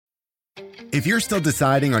If you're still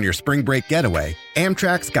deciding on your spring break getaway,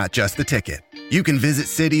 Amtrak's got just the ticket. You can visit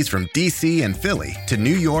cities from D.C. and Philly to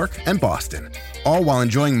New York and Boston, all while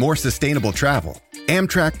enjoying more sustainable travel.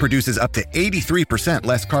 Amtrak produces up to 83%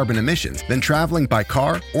 less carbon emissions than traveling by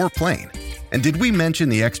car or plane. And did we mention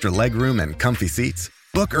the extra legroom and comfy seats?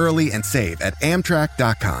 Book early and save at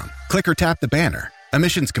Amtrak.com. Click or tap the banner.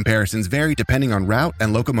 Emissions comparisons vary depending on route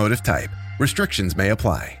and locomotive type. Restrictions may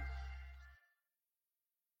apply.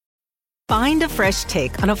 Find a fresh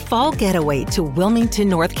take on a fall getaway to Wilmington,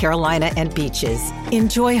 North Carolina and beaches.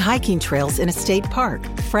 Enjoy hiking trails in a state park,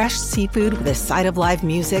 fresh seafood with a side of live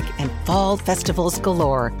music, and fall festivals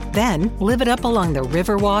galore. Then live it up along the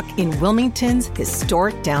Riverwalk in Wilmington's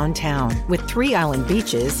historic downtown. With 3 island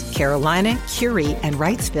beaches, Carolina, Curie, and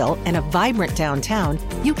Wrightsville, and a vibrant downtown,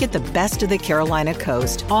 you get the best of the Carolina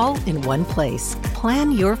coast, all in one place.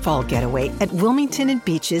 Plan your fall getaway at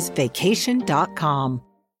WilmingtonandBeachesVacation.com.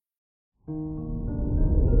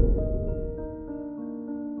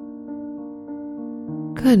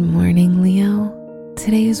 Good morning, Leo.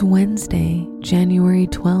 Today is Wednesday, January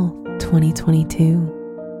 12th,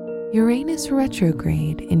 2022. Uranus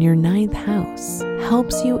retrograde in your 9th house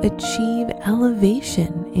helps you achieve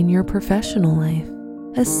elevation in your professional life,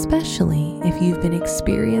 especially if you've been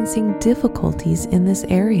experiencing difficulties in this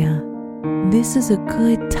area. This is a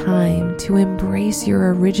good time to embrace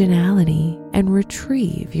your originality and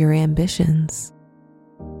retrieve your ambitions.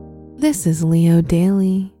 This is Leo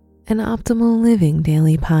Daily, an Optimal Living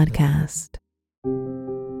Daily podcast.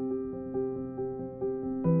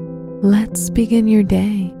 Let's begin your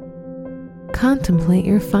day. Contemplate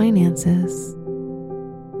your finances.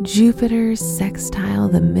 Jupiter's sextile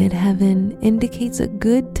the midheaven indicates a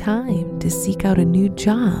good time to seek out a new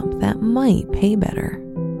job that might pay better.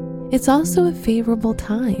 It's also a favorable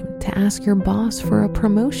time to ask your boss for a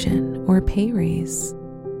promotion or pay raise.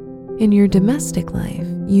 In your domestic life,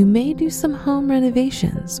 you may do some home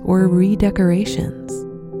renovations or redecorations,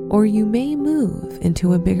 or you may move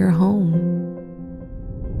into a bigger home.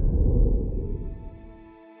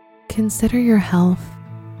 Consider your health.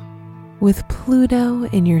 With Pluto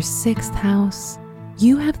in your 6th house,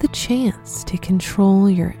 you have the chance to control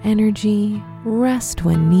your energy, rest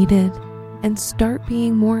when needed, and start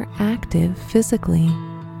being more active physically.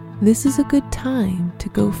 This is a good time to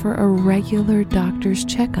go for a regular doctor's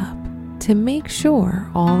checkup to make sure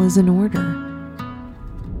all is in order.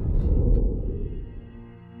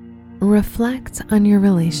 Reflect on your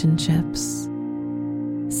relationships.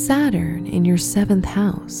 Saturn in your 7th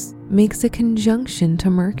house makes a conjunction to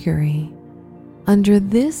Mercury. Under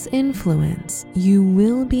this influence, you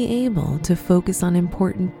will be able to focus on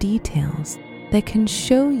important details that can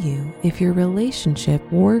show you if your relationship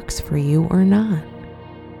works for you or not.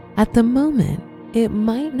 At the moment, it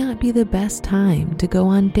might not be the best time to go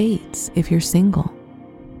on dates if you're single.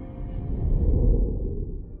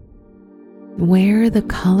 Wear the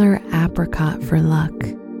color apricot for luck.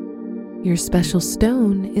 Your special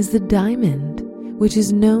stone is the diamond, which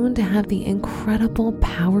is known to have the incredible,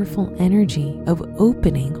 powerful energy of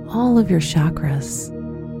opening all of your chakras.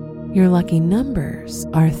 Your lucky numbers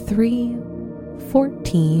are 3,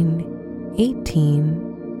 14,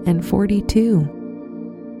 18, and 42.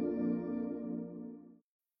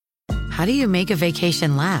 How do you make a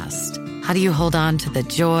vacation last? How do you hold on to the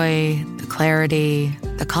joy, the clarity,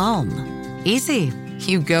 the calm? Easy.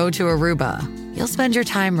 You go to Aruba. You'll spend your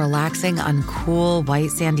time relaxing on cool,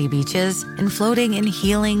 white, sandy beaches and floating in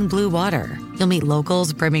healing blue water. You'll meet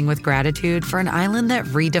locals brimming with gratitude for an island that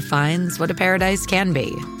redefines what a paradise can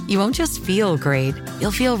be. You won't just feel great,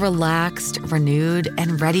 you'll feel relaxed, renewed,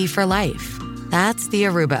 and ready for life. That's the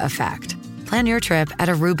Aruba effect. Plan your trip at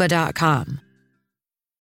Aruba.com.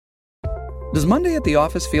 Does Monday at the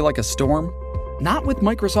office feel like a storm? Not with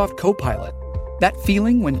Microsoft Copilot. That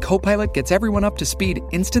feeling when Copilot gets everyone up to speed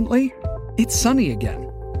instantly? It's sunny again.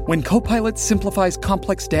 When Copilot simplifies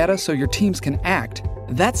complex data so your teams can act,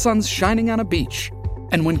 that sun's shining on a beach.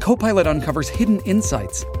 And when Copilot uncovers hidden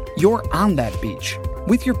insights, you're on that beach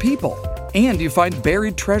with your people, and you find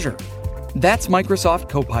buried treasure. That's Microsoft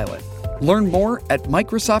Copilot. Learn more at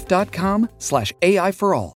Microsoft.com/AI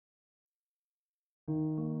for all.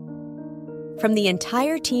 From the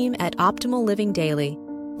entire team at Optimal Living Daily,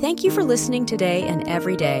 thank you for listening today and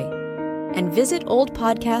every day. And visit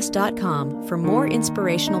oldpodcast.com for more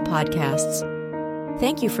inspirational podcasts.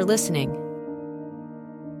 Thank you for listening.